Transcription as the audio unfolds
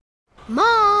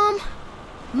Mom!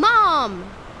 Mom!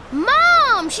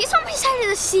 Mom! She's on my side of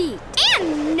the seat.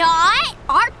 And not!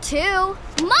 R2.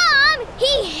 Mom!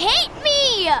 He hit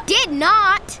me! Did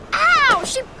not. Ow!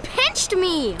 She pinched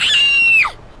me.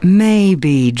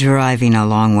 Maybe driving a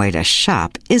long way to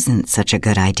shop isn't such a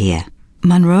good idea.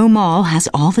 Monroe Mall has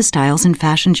all the styles and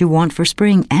fashions you want for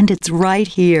spring, and it's right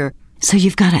here. So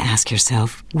you've got to ask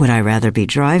yourself, would I rather be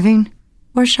driving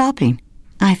or shopping?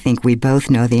 I think we both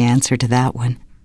know the answer to that one.